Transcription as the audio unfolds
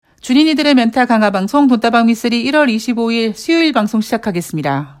준인이들의 멘탈 강화 방송 돈다방 미쓰리 1월 25일 수요일 방송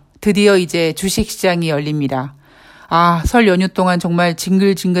시작하겠습니다. 드디어 이제 주식시장이 열립니다. 설 연휴 동안 정말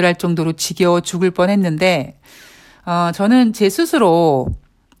징글징글할 정도로 지겨워 죽을 뻔했는데 저는 제 스스로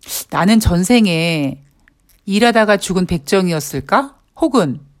나는 전생에 일하다가 죽은 백정이었을까?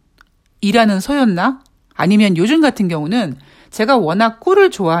 혹은 일하는 소였나? 아니면 요즘 같은 경우는 제가 워낙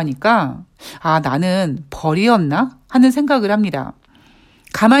꿀을 좋아하니까 나는 벌이었나? 하는 생각을 합니다.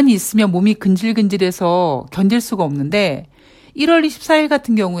 가만히 있으면 몸이 근질근질해서 견딜 수가 없는데 1월 24일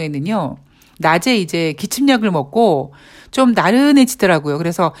같은 경우에는요. 낮에 이제 기침약을 먹고 좀 나른해지더라고요.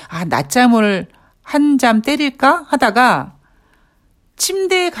 그래서 낮잠을 한 잠 때릴까 하다가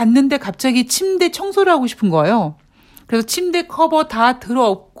침대에 갔는데 갑자기 침대 청소를 하고 싶은 거예요. 그래서 침대 커버 다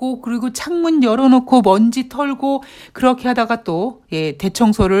들어엎고 그리고 창문 열어놓고 먼지 털고 그렇게 하다가 또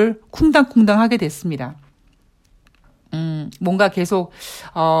대청소를 쿵당쿵당 하게 됐습니다. 뭔가 계속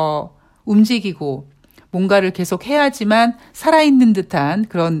움직이고 뭔가를 계속 해야지만 살아있는 듯한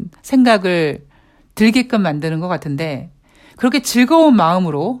그런 생각을 들게끔 만드는 것 같은데 그렇게 즐거운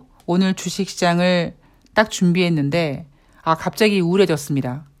마음으로 오늘 주식시장을 딱 준비했는데 갑자기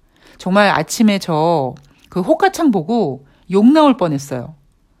우울해졌습니다. 정말 아침에 저 그 호가창 보고 욕 나올 뻔했어요.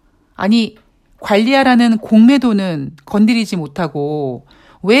 아니 관리하라는 공매도는 건드리지 못하고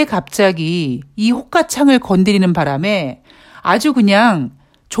왜 갑자기 이 호가창을 건드리는 바람에 아주 그냥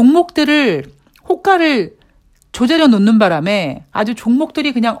종목들을 호가를 조절해 놓는 바람에 아주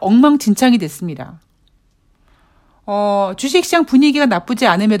종목들이 그냥 엉망진창이 됐습니다. 주식시장 분위기가 나쁘지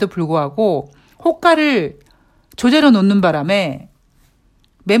않음에도 불구하고 호가를 조절해 놓는 바람에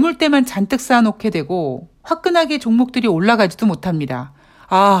매물대만 잔뜩 쌓아놓게 되고 화끈하게 종목들이 올라가지도 못합니다.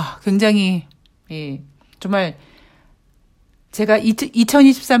 굉장히 정말 제가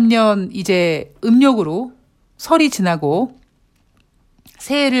 2023년 이제 음력으로 설이 지나고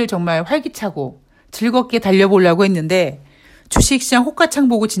새해를 정말 활기차고 즐겁게 달려보려고 했는데 주식시장 호가창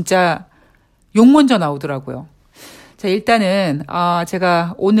보고 진짜 욕 먼저 나오더라고요. 자, 일단은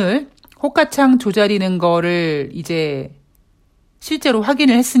제가 오늘 호가창 조절이는 거를 이제 실제로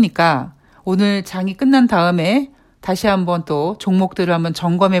확인을 했으니까 오늘 장이 끝난 다음에 다시 한번 또 종목들을 한번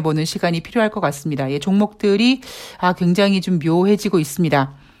점검해보는 시간이 필요할 것 같습니다. 종목들이 굉장히 좀 묘해지고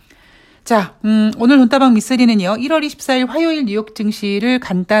있습니다. 자, 오늘 돈다방 미쓰리는요, 1월 24일 화요일 뉴욕 증시를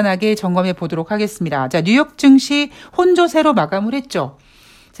간단하게 점검해 보도록 하겠습니다. 자, 뉴욕 증시 혼조세로 마감을 했죠.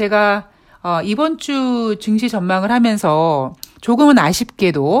 제가 이번 주 증시 전망을 하면서 조금은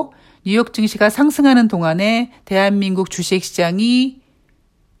아쉽게도 뉴욕 증시가 상승하는 동안에 대한민국 주식시장이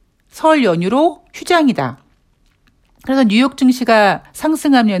설 연휴로 휴장이다. 그래서 뉴욕 증시가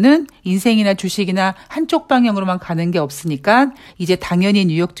상승하면은 인생이나 주식이나 한쪽 방향으로만 가는 게 없으니까 이제 당연히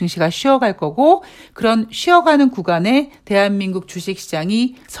뉴욕 증시가 쉬어갈 거고 그런 쉬어가는 구간에 대한민국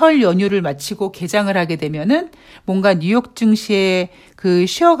주식시장이 설 연휴를 마치고 개장을 하게 되면은 뭔가 뉴욕 증시의 그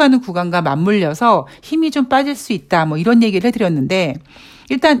쉬어가는 구간과 맞물려서 힘이 좀 빠질 수 있다. 이런 얘기를 해드렸는데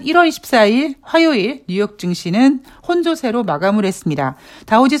일단 1월 24일 화요일 뉴욕 증시는 혼조세로 마감을 했습니다.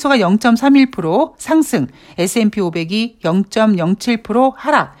 다우지수가 0.31% 상승, S&P 500이 0.07%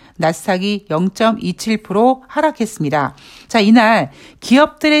 하락, 나스닥이 0.27% 하락했습니다. 자, 이날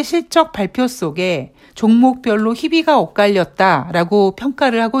기업들의 실적 발표 속에 종목별로 희비가 엇갈렸다라고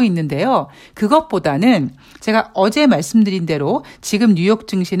평가를 하고 있는데요. 그것보다는 제가 어제 말씀드린 대로 지금 뉴욕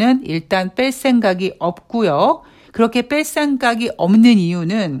증시는 일단 뺄 생각이 없고요. 그렇게 뺄 생각이 없는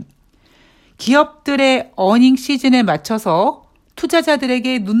이유는 기업들의 어닝 시즌에 맞춰서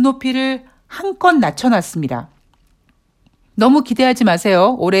투자자들에게 눈높이를 한껏 낮춰놨습니다. 너무 기대하지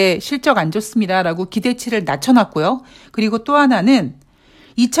마세요. 올해 실적 안 좋습니다. 라고 기대치를 낮춰놨고요. 그리고 또 하나는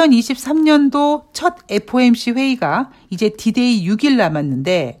 2023년도 첫 FOMC 회의가 이제 D-Day 6일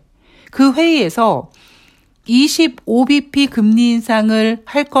남았는데 그 회의에서 25bp 금리 인상을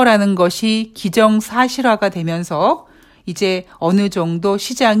할 거라는 것이 기정사실화가 되면서 이제 어느 정도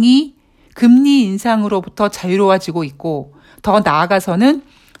시장이 금리 인상으로부터 자유로워지고 있고 더 나아가서는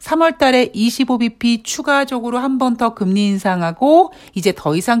 3월 달에 25bp 추가적으로 한 번 더 금리 인상하고 이제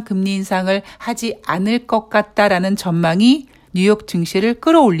더 이상 금리 인상을 하지 않을 것 같다라는 전망이 뉴욕 증시를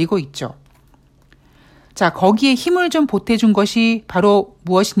끌어올리고 있죠. 자, 거기에 힘을 좀 보태준 것이 바로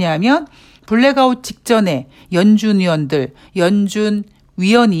무엇이냐 하면 블랙아웃 직전에 연준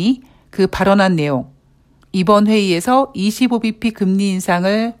위원이 그 발언한 내용, 이번 회의에서 25bp 금리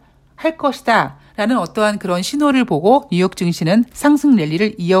인상을 할 것이다 라는 어떠한 그런 신호를 보고 뉴욕 증시는 상승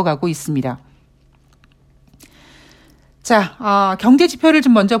랠리를 이어가고 있습니다. 자, 경제 지표를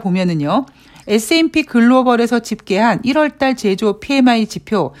좀 먼저 보면은요. S&P 글로벌에서 집계한 1월달 제조 PMI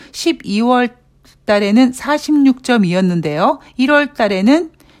지표 12월 달에는 46.2였는데요. 1월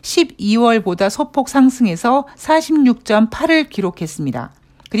달에는 12월보다 소폭 상승해서 46.8을 기록했습니다.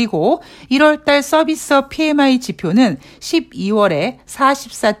 그리고 1월달 서비스업 PMI 지표는 12월에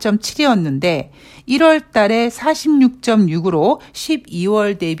 44.7이었는데 1월달에 46.6으로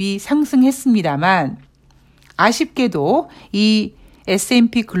 12월 대비 상승했습니다만 아쉽게도 이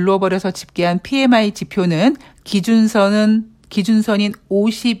S&P 글로벌에서 집계한 PMI 지표는 기준선인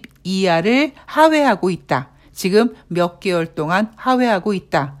 50 이하를 하회하고 있다. 지금 몇 개월 동안 하회하고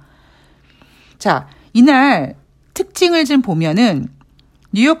있다. 자, 이날 특징을 좀 보면은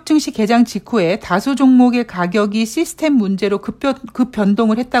뉴욕 증시 개장 직후에 다수 종목의 가격이 시스템 문제로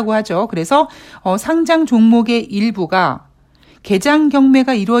급변동을 했다고 하죠. 그래서 상장 종목의 일부가 개장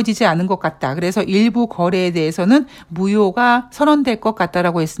경매가 이루어지지 않은 것 같다. 그래서 일부 거래에 대해서는 무효가 선언될 것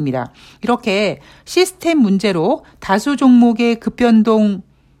같다라고 했습니다. 이렇게 시스템 문제로 다수 종목의 급변동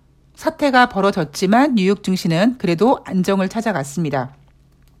사태가 벌어졌지만 뉴욕 증시는 그래도 안정을 찾아갔습니다.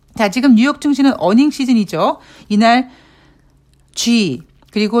 자, 지금 뉴욕 증시는 어닝 시즌이죠. 이날 G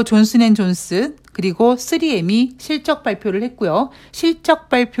그리고 존슨앤존슨 그리고 3M이 실적 발표를 했고요. 실적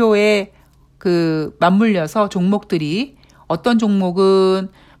발표에 맞물려서 종목들이 어떤 종목은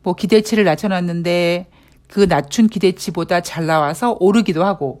뭐 기대치를 낮춰놨는데 그 낮춘 기대치보다 잘 나와서 오르기도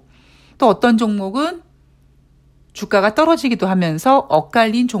하고 또 어떤 종목은 주가가 떨어지기도 하면서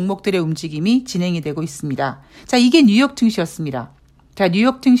엇갈린 종목들의 움직임이 진행이 되고 있습니다. 자, 이게 뉴욕 증시였습니다. 자,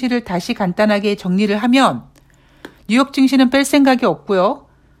 뉴욕 증시를 다시 간단하게 정리를 하면 뉴욕 증시는 뺄 생각이 없고요.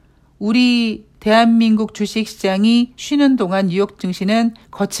 우리 대한민국 주식시장이 쉬는 동안 뉴욕 증시는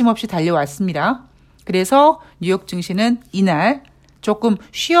거침없이 달려왔습니다. 그래서 뉴욕 증시는 이날 조금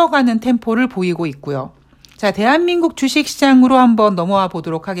쉬어가는 템포를 보이고 있고요. 자, 대한민국 주식시장으로 한번 넘어와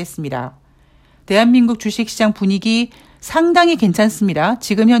보도록 하겠습니다. 대한민국 주식시장 분위기 상당히 괜찮습니다.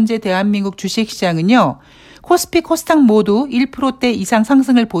 지금 현재 대한민국 주식시장은요. 코스피, 코스닥 모두 1%대 이상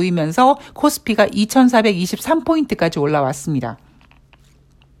상승을 보이면서 코스피가 2423포인트까지 올라왔습니다.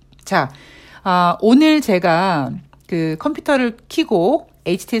 자, 오늘 제가 컴퓨터를 켜고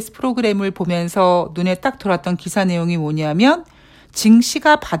HTS 프로그램을 보면서 눈에 딱 들어왔던 기사 내용이 뭐냐면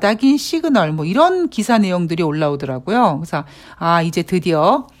증시가 바닥인 시그널 이런 기사 내용들이 올라오더라고요. 그래서 이제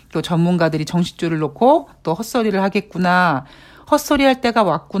드디어 또 전문가들이 정신줄을 놓고 또 헛소리를 하겠구나. 헛소리할 때가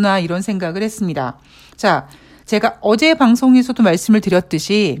왔구나 이런 생각을 했습니다. 자, 제가 어제 방송에서도 말씀을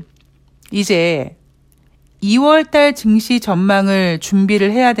드렸듯이 이제 2월달 증시 전망을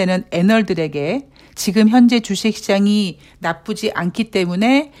준비를 해야 되는 애널들에게 지금 현재 주식시장이 나쁘지 않기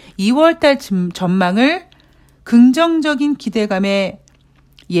때문에 2월달 전망을 긍정적인 기대감에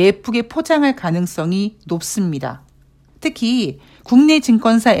예쁘게 포장할 가능성이 높습니다. 특히 국내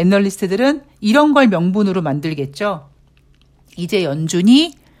증권사 애널리스트들은 이런 걸 명분으로 만들겠죠. 이제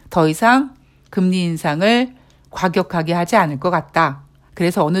연준이 더 이상 금리 인상을 과격하게 하지 않을 것 같다.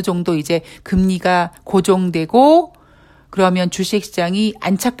 그래서 어느 정도 이제 금리가 고정되고 그러면 주식시장이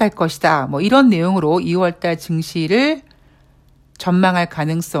안착할 것이다. 이런 내용으로 2월달 증시를 전망할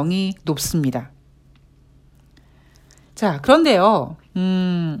가능성이 높습니다. 자, 그런데요.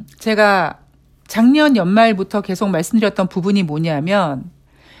 제가 작년 연말부터 계속 말씀드렸던 부분이 뭐냐면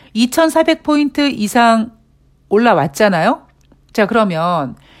 2400포인트 이상 올라왔잖아요. 자,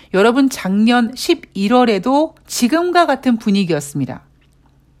 그러면 여러분 작년 11월에도 지금과 같은 분위기였습니다.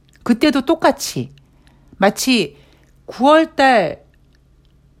 그때도 똑같이 마치 9월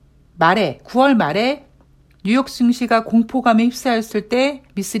말에 뉴욕 증시가 공포감에 휩싸였을 때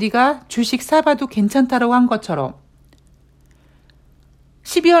미쓰리가 주식 사봐도 괜찮다라고 한 것처럼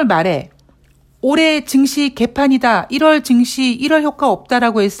 12월 말에 올해 증시 개판이다. 1월 증시 1월 효과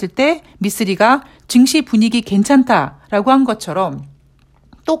없다라고 했을 때 미쓰리가 증시 분위기 괜찮다라고 한 것처럼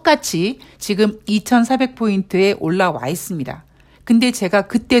똑같이 지금 2400포인트에 올라와 있습니다. 근데 제가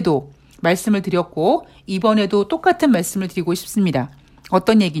그때도 말씀을 드렸고 이번에도 똑같은 말씀을 드리고 싶습니다.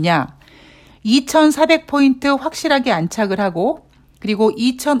 어떤 얘기냐? 2400포인트 확실하게 안착을 하고 그리고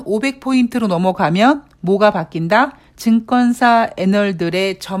 2500포인트로 넘어가면 뭐가 바뀐다? 증권사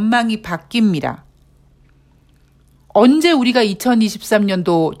애널들의 전망이 바뀝니다. 언제 우리가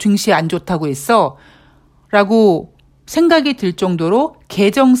 2023년도 증시 안 좋다고 했어? 라고 생각이 들 정도로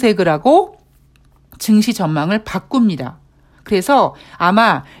개정색을 하고 증시 전망을 바꿉니다. 그래서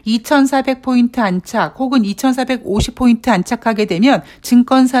아마 2400포인트 안착 혹은 2450포인트 안착하게 되면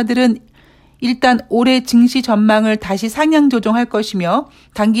증권사들은 일단 올해 증시 전망을 다시 상향 조정할 것이며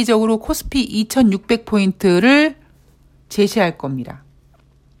단기적으로 코스피 2600포인트를 제시할 겁니다.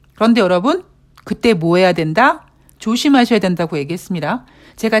 그런데 여러분, 그때 뭐 해야 된다? 조심하셔야 된다고 얘기했습니다.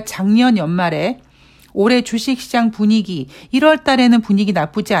 제가 작년 연말에 올해 주식시장 분위기, 1월 달에는 분위기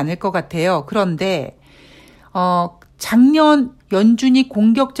나쁘지 않을 것 같아요. 그런데 작년 연준이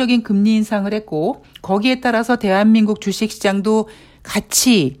공격적인 금리 인상을 했고 거기에 따라서 대한민국 주식시장도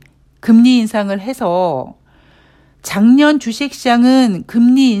같이 금리 인상을 해서 작년 주식시장은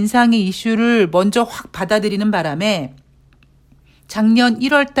금리 인상의 이슈를 먼저 확 받아들이는 바람에 작년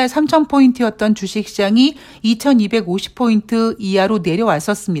 1월달 3,000포인트였던 주식시장이 2,250포인트 이하로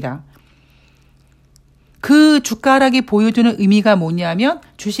내려왔었습니다. 그 주가 하락이 보여주는 의미가 뭐냐면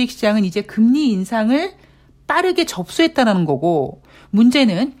주식시장은 이제 금리 인상을 빠르게 접수했다는 거고,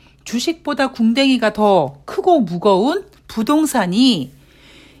 문제는 주식보다 궁뎅이가 더 크고 무거운 부동산이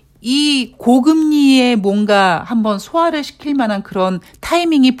이 고금리에 뭔가 한번 소화를 시킬 만한 그런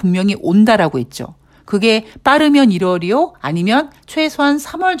타이밍이 분명히 온다라고 했죠. 그게 빠르면 1월이요? 아니면 최소한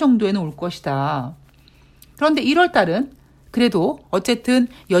 3월 정도에는 올 것이다. 그런데 1월 달은 그래도 어쨌든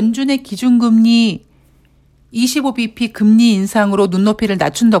연준의 기준금리 25bp 금리 인상으로 눈높이를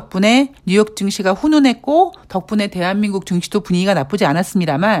낮춘 덕분에 뉴욕 증시가 훈훈했고 덕분에 대한민국 증시도 분위기가 나쁘지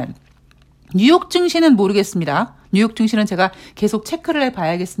않았습니다만 뉴욕 증시는 모르겠습니다. 뉴욕 증시는 제가 계속 체크를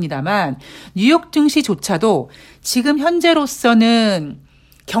해봐야겠습니다만 뉴욕 증시조차도 지금 현재로서는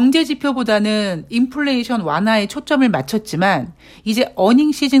경제 지표보다는 인플레이션 완화에 초점을 맞췄지만 이제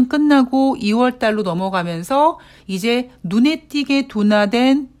어닝 시즌 끝나고 2월 달로 넘어가면서 이제 눈에 띄게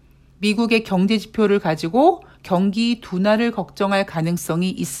둔화된 미국의 경제 지표를 가지고 경기 둔화를 걱정할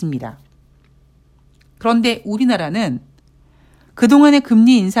가능성이 있습니다. 그런데 우리나라는 그동안의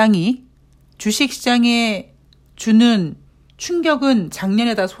금리 인상이 주식시장에 주는 충격은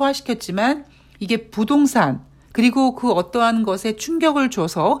작년에 다 소화시켰지만 이게 부동산 그리고 그 어떠한 것에 충격을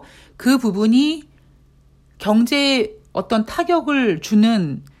줘서 그 부분이 경제에 어떤 타격을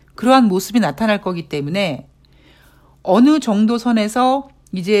주는 그러한 모습이 나타날 거기 때문에 어느 정도 선에서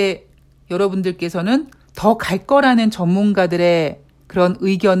이제 여러분들께서는 더 갈 거라는 전문가들의 그런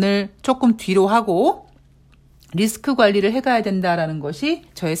의견을 조금 뒤로 하고 리스크 관리를 해가야 된다라는 것이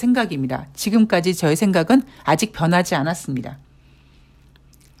저의 생각입니다. 지금까지 저의 생각은 아직 변하지 않았습니다.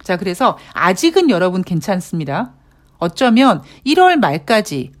 자, 그래서 아직은 여러분 괜찮습니다. 어쩌면 1월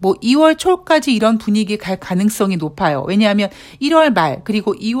말까지, 2월 초까지 이런 분위기 갈 가능성이 높아요. 왜냐하면 1월 말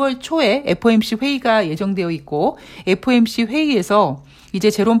그리고 2월 초에 FOMC 회의가 예정되어 있고 FOMC 회의에서 이제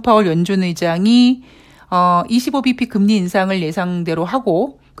제롬 파월 연준 의장이 25bp 금리 인상을 예상대로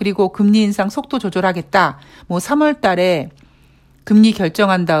하고 그리고 금리 인상 속도 조절하겠다. 3월 달에 금리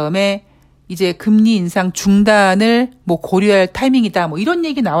결정한 다음에 이제 금리 인상 중단을 고려할 타이밍이다. 이런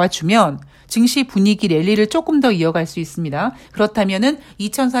얘기 나와주면 증시 분위기 랠리를 조금 더 이어갈 수 있습니다. 그렇다면은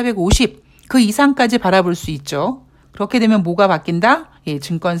 2450 그 이상까지 바라볼 수 있죠. 그렇게 되면 뭐가 바뀐다? 예,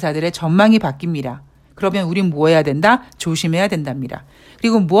 증권사들의 전망이 바뀝니다. 그러면 우린 뭐 해야 된다? 조심해야 된답니다.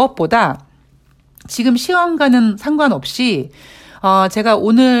 그리고 무엇보다 지금 시황과는 상관없이 제가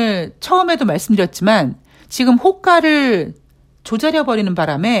오늘 처음에도 말씀드렸지만 지금 호가를 조절해버리는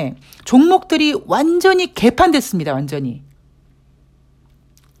바람에 종목들이 완전히 개판됐습니다. 완전히.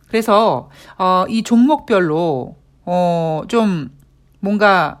 그래서 이 종목별로 좀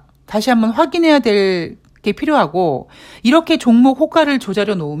뭔가 다시 한번 확인해야 될 게 필요하고 이렇게 종목 호가를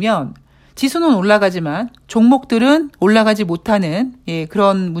조절해 놓으면 지수는 올라가지만 종목들은 올라가지 못하는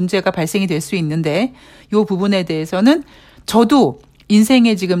그런 문제가 발생이 될 수 있는데 이 부분에 대해서는 저도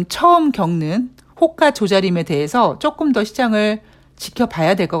인생에 지금 처음 겪는 호가 조절임에 대해서 조금 더 시장을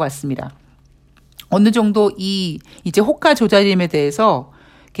지켜봐야 될 것 같습니다. 어느 정도 이제 호가 조절임에 대해서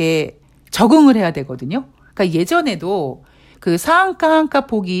이렇게 적응을 해야 되거든요. 그러니까 예전에도 그 상한가 한가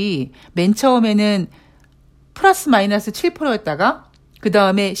폭이 맨 처음에는 플러스 마이너스 7%였다가 그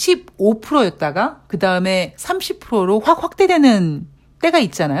다음에 15%였다가 그 다음에 30%로 확 확대되는 때가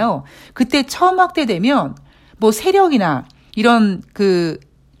있잖아요. 그때 처음 확대되면 세력이나 이런 그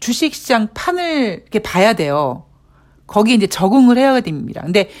주식시장 판을 이렇게 봐야 돼요. 거기에 이제 적응을 해야 됩니다.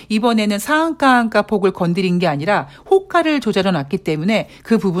 근데 이번에는 상한가 한가 폭을 건드린 게 아니라 호가를 조절해 놨기 때문에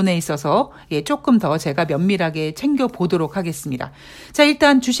그 부분에 있어서 조금 더 제가 면밀하게 챙겨보도록 하겠습니다. 자,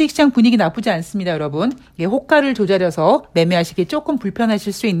 일단 주식시장 분위기 나쁘지 않습니다, 여러분. 호가를 조절해서 매매하시기 조금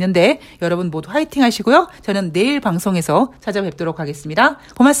불편하실 수 있는데 여러분 모두 화이팅 하시고요. 저는 내일 방송에서 찾아뵙도록 하겠습니다.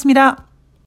 고맙습니다.